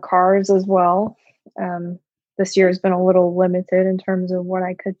reviewing more cars as well. This year has been a little limited in terms of what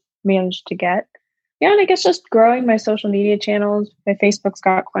I could manage to get. Yeah, and I guess just growing my social media channels. My Facebook's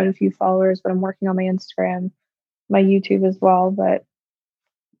got quite a few followers, but I'm working on my Instagram, my YouTube as well. But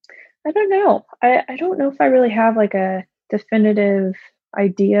I don't know. I don't know if I really have like a definitive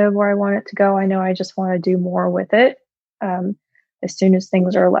idea of where I want it to go. I know I just want to do more with it as soon as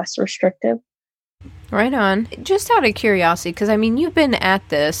things are less restrictive. Right on. Just out of curiosity, because I mean, you've been at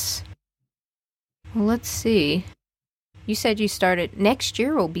this. Well, let's see. You said you started next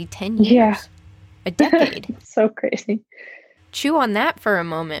year will be 10 years. Yeah. A decade. So crazy. Chew on that for a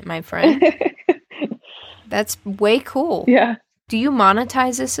moment, my friend. That's way cool. Yeah. Do you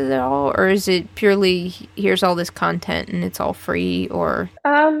monetize this at all, or is it purely here's all this content and it's all free? Or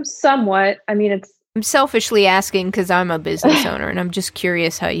somewhat. I mean, I'm selfishly asking because I'm a business owner and I'm just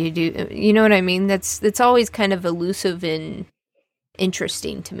curious how you do. You know what I mean? That's always kind of elusive and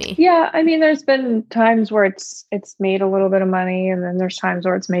interesting to me. Yeah, I mean, there's been times where it's made a little bit of money, and then there's times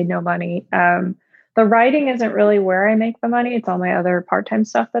where it's made no money. The writing isn't really where I make the money. It's all my other part-time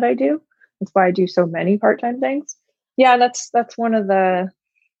stuff that I do. That's why I do so many part-time things. Yeah, that's one of the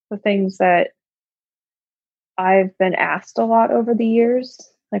things that I've been asked a lot over the years.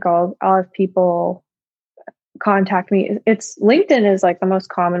 Like I'll have people contact me. It's LinkedIn is like the most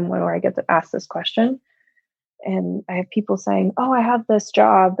common one where I get to ask this question. And I have people saying, "Oh, I have this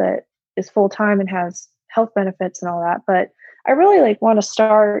job that is full-time and has health benefits and all that, but I really like want to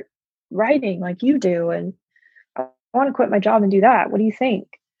start writing like you do, and I want to quit my job and do that. What do you think?"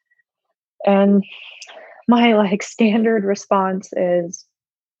 And my like standard response is,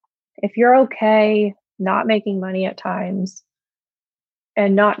 if you're okay not making money at times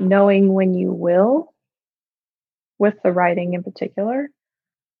and not knowing when you will, with the writing in particular,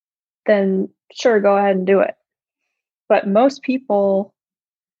 then sure, go ahead and do it. But most people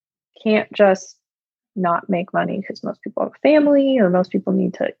can't just not make money because most people have family or most people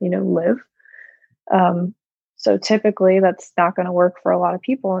need to, live. So typically that's not going to work for a lot of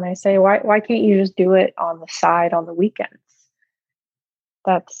people. And I say, why can't you just do it on the side on the weekends?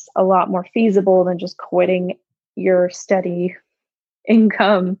 That's a lot more feasible than just quitting your steady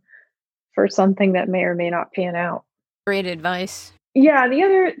income for something that may or may not pan out. Great advice. Yeah, the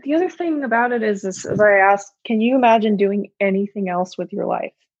other thing about it is as I asked, can you imagine doing anything else with your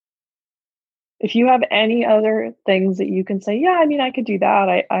life? If you have any other things that you can say, yeah, I mean, I could do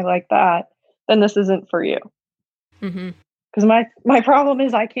that. I like that. Then this isn't for you. Mm-hmm. Because my problem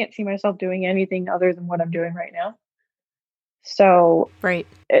is I can't see myself doing anything other than what I'm doing right now. So right.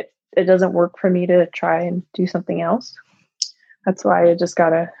 It doesn't work for me to try and do something else. That's why I just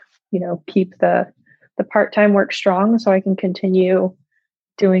gotta, keep the part-time work strong so I can continue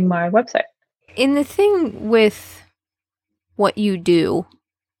doing my website. And the thing with what you do,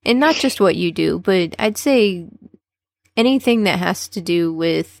 and not just what you do, but I'd say anything that has to do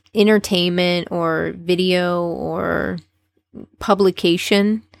with entertainment or video or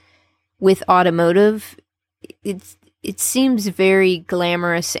publication with automotive, it seems very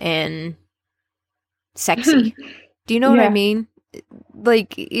glamorous and sexy. Do you know what I mean?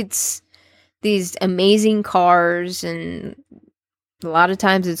 Like, it's these amazing cars, and a lot of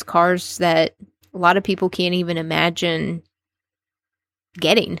times it's cars that a lot of people can't even imagine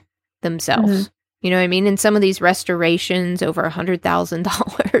getting themselves. You know what I mean? And some of these restorations over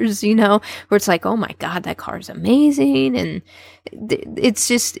 $100,000, where it's like, oh my God, that car is amazing. And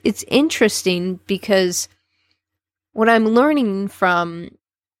it's interesting because what I'm learning from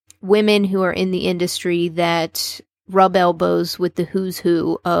women who are in the industry that rub elbows with the who's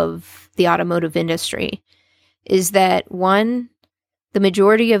who of the automotive industry is that, one, the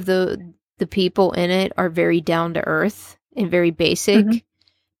majority of the people in it are very down to earth and very basic. Mm-hmm.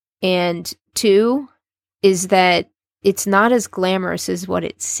 And two is that it's not as glamorous as what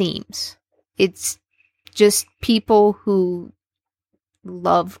it seems. It's just people who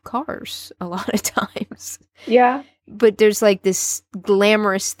love cars a lot of times. Yeah. But there's like this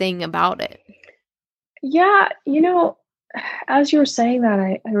glamorous thing about it. Yeah. As you were saying that,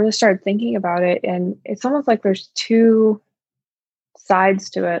 I really started thinking about it, and it's almost like there's two sides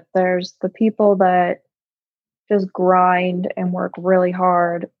to it. There's the people that just grind and work really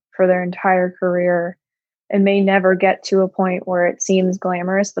hard for their entire career and may never get to a point where it seems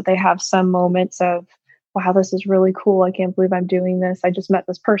glamorous, but they have some moments of, wow, this is really cool. I can't believe I'm doing this. I just met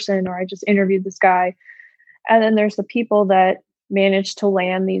this person, or I just interviewed this guy. And then there's the people that manage to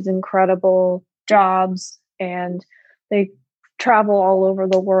land these incredible jobs, and they travel all over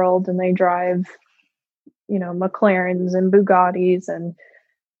the world, and they drive, McLarens and Bugattis, and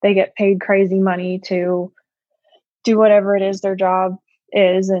they get paid crazy money to do whatever it is their job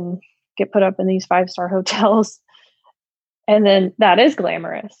is and get put up in these 5-star hotels. And then that is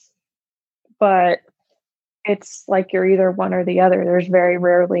glamorous, but it's like you're either one or the other. There's very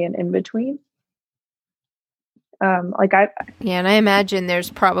rarely an in between. And I imagine there's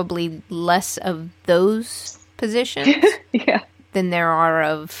probably less of those positions than there are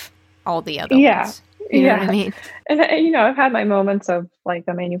of all the other ones. You know what I mean? And I've had my moments of like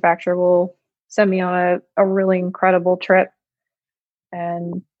a manufacturer will send me on a really incredible trip,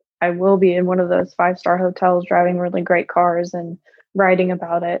 and I will be in one of those 5-star hotels driving really great cars and writing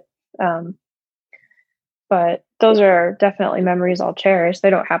about it. But those are definitely memories I'll cherish. They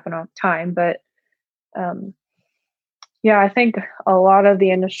don't happen all the time, but I think a lot of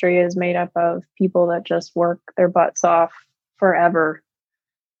the industry is made up of people that just work their butts off forever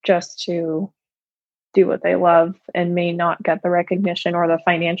just to do what they love and may not get the recognition or the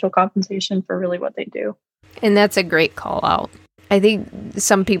financial compensation for really what they do. And that's a great call out. I think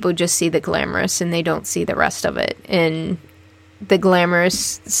some people just see the glamorous and they don't see the rest of it. And the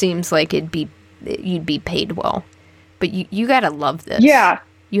glamorous seems like you'd be paid well, but you got to love this. Yeah.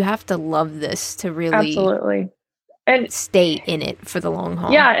 You have to love this to really absolutely and stay in it for the long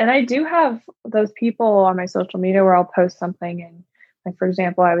haul. Yeah. And I do have those people on my social media where I'll post something, and like, for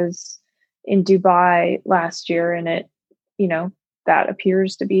example, I was in Dubai last year, and it, that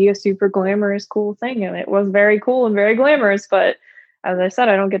appears to be a super glamorous, cool thing. And it was very cool and very glamorous. But as I said,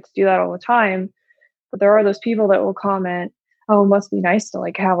 I don't get to do that all the time. But there are those people that will comment, oh, it must be nice to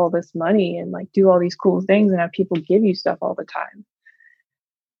like have all this money and like do all these cool things and have people give you stuff all the time.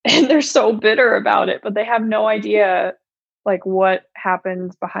 And they're so bitter about it, but they have no idea like what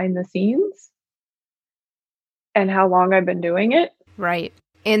happens behind the scenes and how long I've been doing it. Right.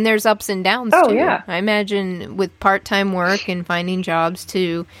 And there's ups and downs too. Yeah. I imagine with part-time work and finding jobs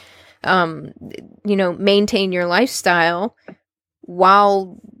to, maintain your lifestyle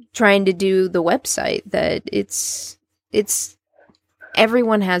while trying to do the website, that it's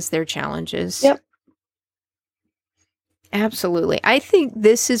everyone has their challenges. Yep. Absolutely. I think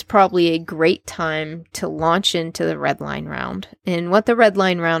this is probably a great time to launch into the red line round. And what the red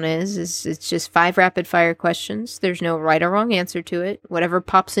line round is it's just 5 rapid fire questions. There's no right or wrong answer to it. Whatever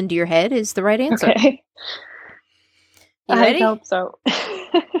pops into your head is the right answer. Okay. You ready? I hope so.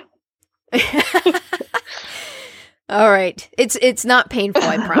 All right. It's not painful,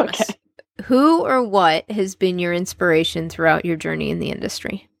 I promise. Okay. Who or what has been your inspiration throughout your journey in the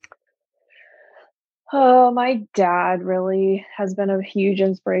industry? Oh, my dad really has been a huge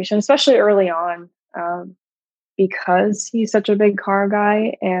inspiration, especially early on, because he's such a big car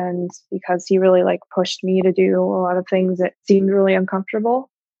guy and because he really like pushed me to do a lot of things that seemed really uncomfortable.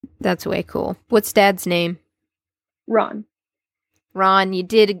 That's way cool. What's Dad's name? Ron. Ron, you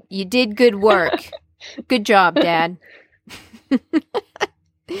did good work. Good job, Dad.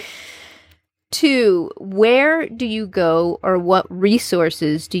 2, where do you go or what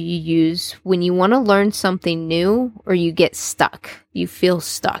resources do you use when you want to learn something new or you get stuck? You feel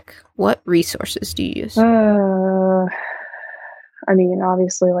stuck. What resources do you use?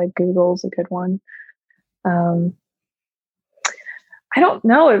 Obviously, like Google's a good one. I don't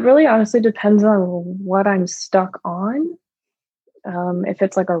know. It really honestly depends on what I'm stuck on. If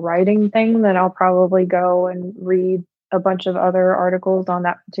it's like a writing thing, then I'll probably go and read a bunch of other articles on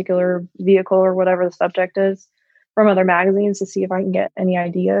that particular vehicle or whatever the subject is from other magazines to see if I can get any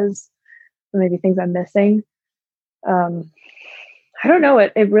ideas or maybe things I'm missing. I don't know.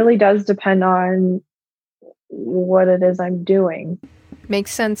 It really does depend on what it is I'm doing.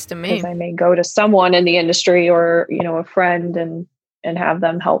 Makes sense to me. Because I may go to someone in the industry or, a friend and have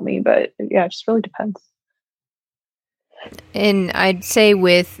them help me. But yeah, it just really depends. And I'd say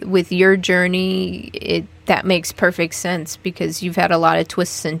with your journey, that makes perfect sense because you've had a lot of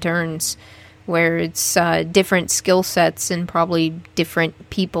twists and turns where it's different skill sets and probably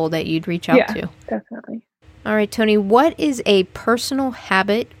different people that you'd reach out to. Definitely. All right, Toni, what is a personal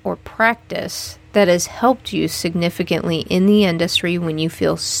habit or practice that has helped you significantly in the industry when you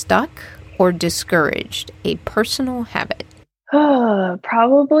feel stuck or discouraged? A personal habit.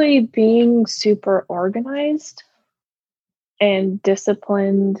 Probably being super organized and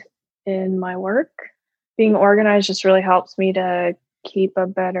disciplined in my work. Being organized just really helps me to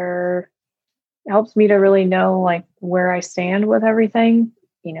helps me to really know like where I stand with everything.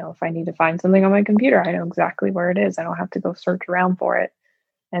 If I need to find something on my computer, I know exactly where it is. I don't have to go search around for it.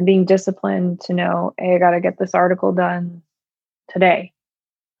 And being disciplined to know, hey, I got to get this article done today.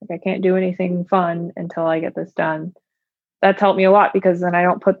 Like I can't do anything fun until I get this done. That's helped me a lot because then I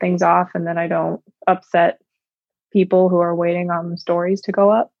don't put things off and then I don't upset people who are waiting on stories to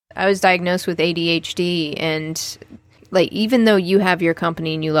go up. I was diagnosed with ADHD, and like even though you have your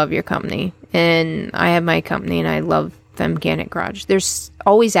company and you love your company, and I have my company and I love Femcanic Garage, there's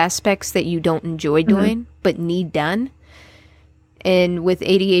always aspects that you don't enjoy doing but need done. And with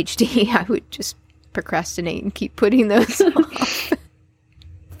ADHD, I would just procrastinate and keep putting those off.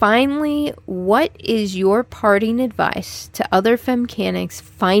 Finally, what is your parting advice to other femcanics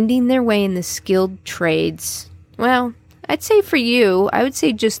finding their way in the skilled trades? Well, I'd say for you, I would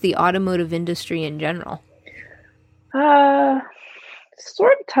say just the automotive industry in general.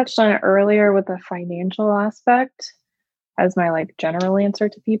 Sort of touched on it earlier with the financial aspect as my like general answer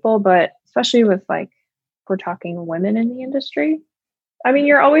to people, but especially with like, if we're talking women in the industry, I mean,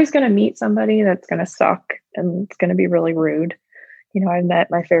 you're always going to meet somebody that's going to suck and it's going to be really rude. I've met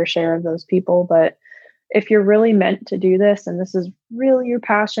my fair share of those people, but if you're really meant to do this and this is really your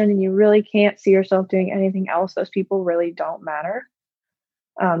passion and you really can't see yourself doing anything else, those people really don't matter.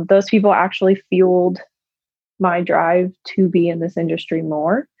 Those people actually fueled my drive to be in this industry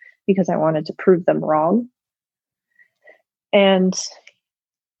more because I wanted to prove them wrong. And,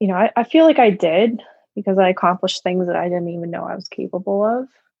 I feel like I did because I accomplished things that I didn't even know I was capable of.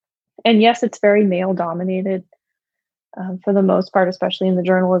 And yes, it's very male dominated for the most part, especially in the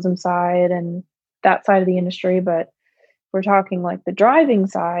journalism side and that side of the industry. But we're talking like the driving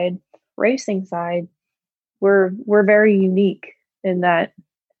side, racing side, we're very unique in that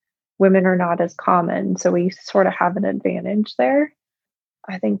women are not as common. So we sort of have an advantage there.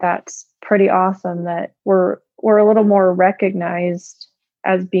 I think that's pretty awesome that we're a little more recognized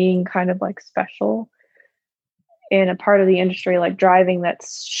as being kind of like special in a part of the industry like driving that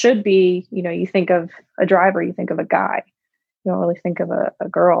should be, you think of a driver, you think of a guy, you don't really think of a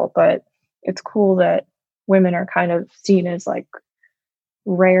girl, but it's cool that women are kind of seen as like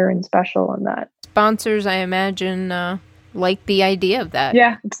rare and special in that. Sponsors, I imagine, like the idea of that.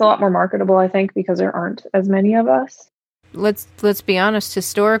 Yeah, it's a lot more marketable, I think, because there aren't as many of us. Let's be honest,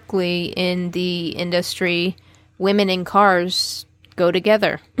 historically in the industry, women in cars go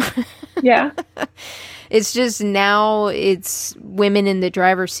together. Yeah. It's just now it's women in the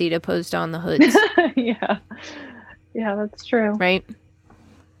driver's seat opposed on the hoods. Yeah. Yeah, that's true. Right?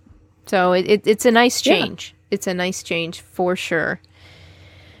 So it's a nice change. Yeah. It's a nice change for sure.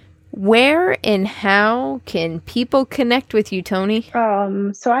 Where and how can people connect with you, Toni?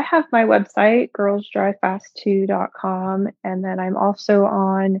 So I have my website, girlsdrivefast2.com, and then I'm also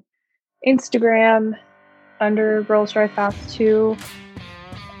on Instagram under Girls Drive Fast 2,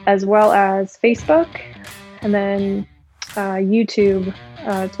 as well as Facebook, and then YouTube.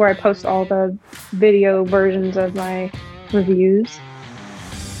 It's where I post all the video versions of my reviews,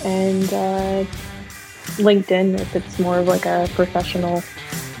 and LinkedIn if it's more of like a professional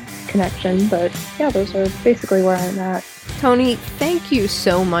connection. But yeah, those are basically where I'm at. Toni, thank you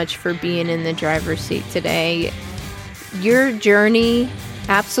so much for being in the driver's seat today. Your journey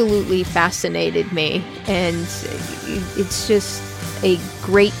absolutely fascinated me, and it's just a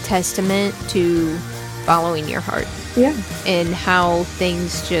great testament to following your heart. Yeah. And how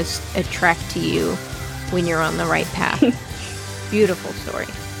things just attract to you when you're on the right path. Beautiful story.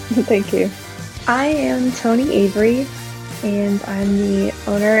 Thank you. I am Toni Avery, and I'm the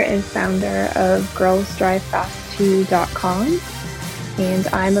owner and founder of girlsdrivefast2.com, and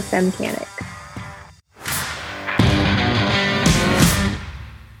I'm a femcanic.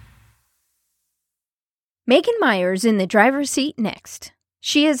 Megan Myers in the driver's seat next.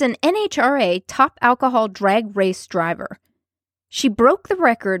 She is an NHRA top alcohol drag race driver. She broke the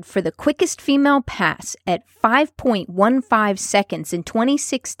record for the quickest female pass at 5.15 seconds in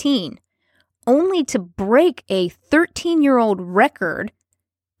 2016, only to break a 13-year-old record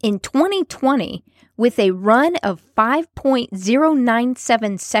in 2020 with a run of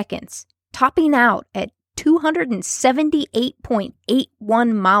 5.097 seconds, topping out at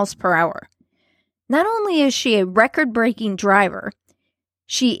 278.81 miles per hour. Not only is she a record-breaking driver,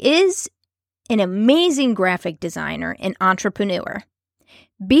 she is an amazing graphic designer and entrepreneur.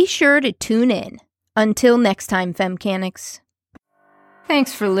 Be sure to tune in. Until next time, Femcanics.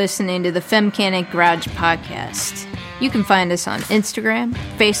 Thanks for listening to the Femcanic Garage podcast. You can find us on Instagram,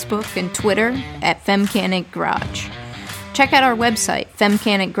 Facebook, and Twitter at Femcanic Garage. Check out our website,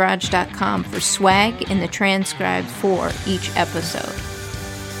 femcanicgarage.com, for swag and the transcribes for each episode.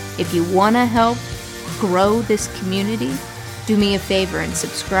 If you want to help grow this community, do me a favor and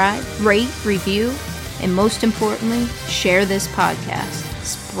subscribe, rate, review, and most importantly, share this podcast.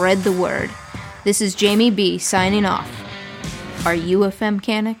 Spread the word. This is Jamie B. signing off. Are you a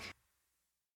Femcanic?